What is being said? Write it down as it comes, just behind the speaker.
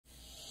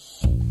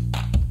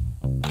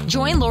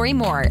Join Lori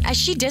Moore as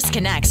she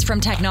disconnects from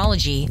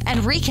technology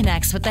and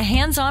reconnects with the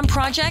hands-on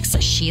projects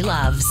she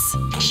loves.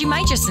 She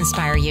might just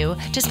inspire you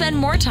to spend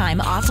more time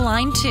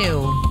offline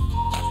too.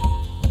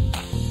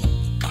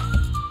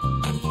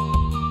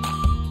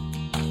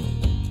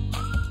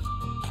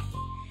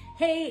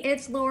 Hey,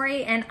 it's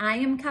Lori, and I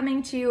am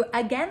coming to you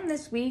again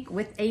this week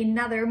with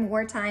another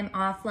More Time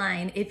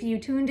Offline. If you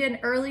tuned in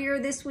earlier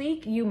this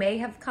week, you may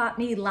have caught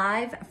me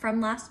live from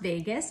Las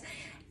Vegas.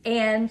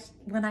 And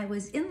when I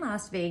was in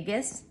Las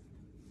Vegas,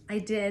 I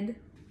did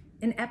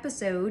an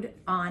episode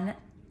on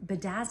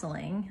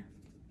bedazzling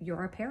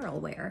your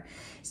apparel wear.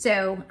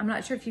 So I'm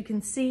not sure if you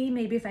can see,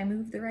 maybe if I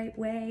move the right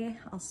way,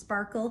 I'll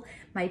sparkle.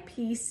 My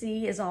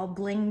PC is all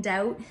blinged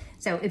out.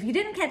 So if you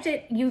didn't catch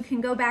it, you can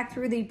go back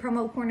through the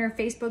Promo Corner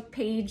Facebook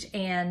page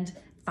and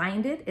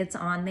find it. It's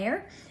on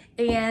there.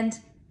 And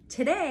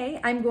today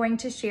I'm going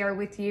to share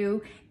with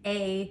you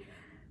a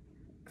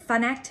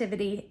fun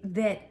activity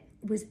that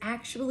was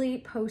actually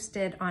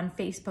posted on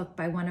Facebook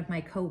by one of my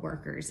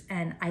coworkers,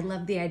 and I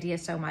love the idea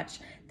so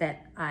much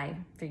that I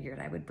figured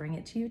I would bring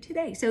it to you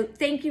today. So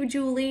thank you,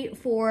 Julie,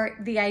 for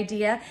the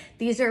idea.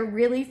 These are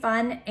really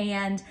fun,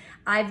 and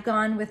I've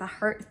gone with a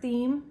heart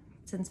theme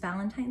since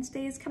Valentine's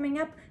Day is coming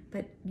up,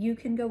 but you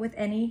can go with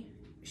any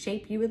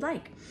shape you would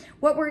like.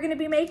 What we're gonna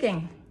be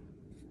making,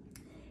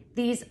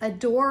 these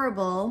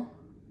adorable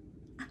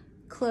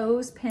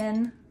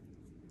clothespin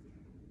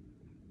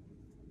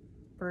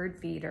bird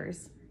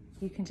feeders.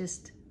 You can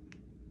just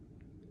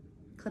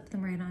clip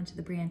them right onto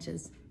the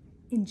branches.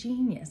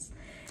 Ingenious.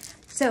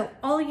 So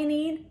all you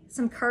need,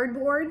 some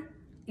cardboard.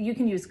 You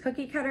can use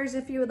cookie cutters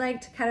if you would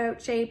like to cut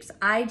out shapes.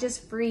 I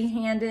just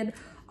free-handed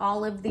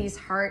all of these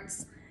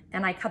hearts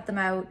and I cut them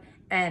out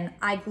and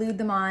I glued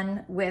them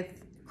on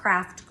with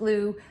craft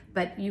glue,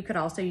 but you could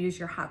also use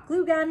your hot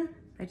glue gun.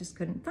 I just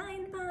couldn't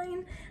find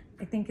mine.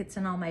 I think it's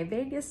in all my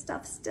Vegas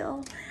stuff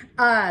still.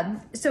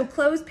 So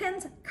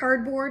clothespins,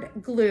 cardboard,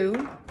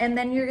 glue, and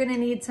then you're gonna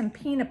need some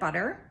peanut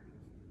butter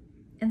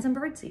and some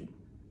birdseed,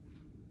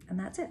 and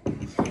that's it.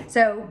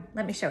 So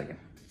let me show you.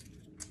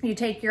 You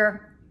take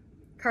your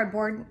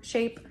cardboard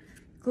shape,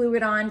 glue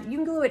it on. You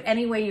can glue it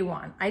any way you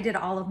want. I did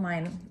all of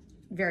mine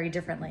very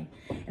differently.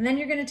 And then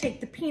you're gonna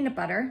take the peanut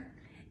butter,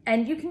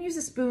 and you can use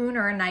a spoon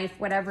or a knife,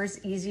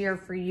 whatever's easier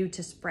for you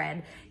to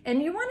spread.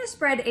 And you wanna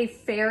spread a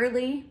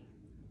fairly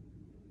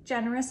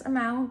generous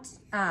amount,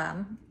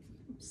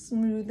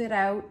 smooth it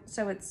out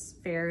so it's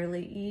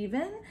fairly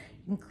even.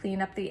 You can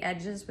clean up the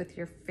edges with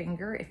your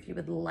finger if you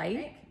would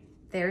like.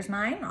 There's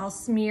mine, all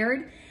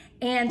smeared.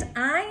 And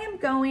I am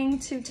going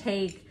to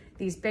take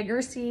these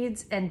bigger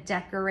seeds and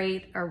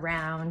decorate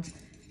around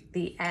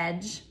the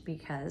edge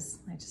because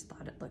I just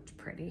thought it looked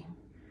pretty.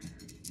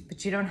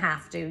 But you don't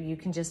have to, you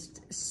can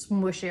just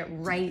smoosh it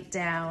right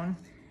down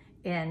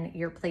in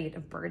your plate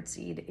of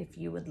birdseed if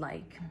you would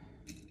like.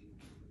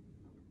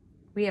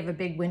 We have a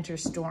big winter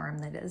storm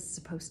that is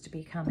supposed to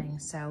be coming,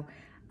 so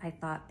I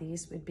thought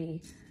these would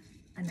be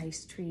a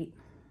nice treat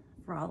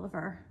for all of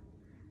our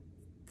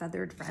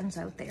feathered friends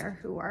out there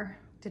who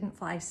didn't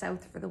fly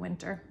south for the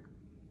winter.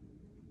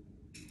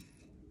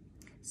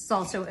 It's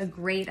also a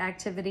great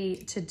activity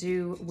to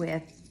do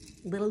with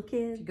little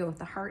kids. Go with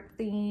the heart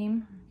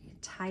theme. You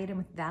tie it in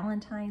with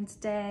Valentine's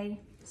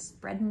Day,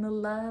 spreading the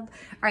love.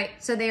 All right,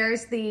 so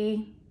there's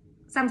the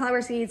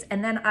sunflower seeds,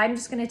 and then I'm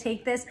just gonna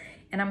take this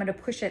and I'm gonna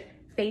push it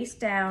face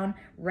down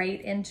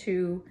right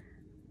into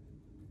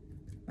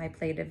my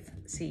plate of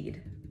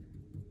seed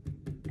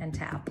and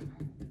tap.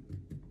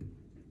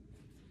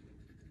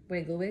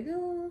 Wiggle,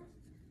 wiggle.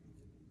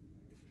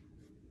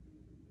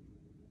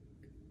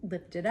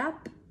 Lift it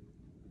up.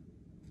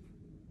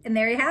 And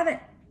there you have it.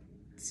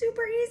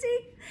 Super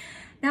easy.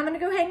 Now I'm gonna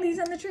go hang these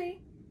on the tree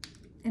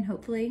and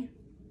hopefully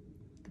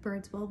the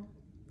birds will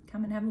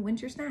come and have a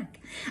winter snack.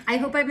 I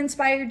hope I've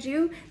inspired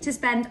you to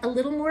spend a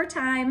little more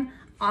time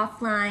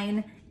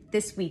offline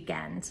this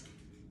weekend.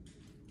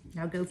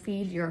 Now go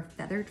feed your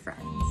feathered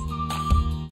friends.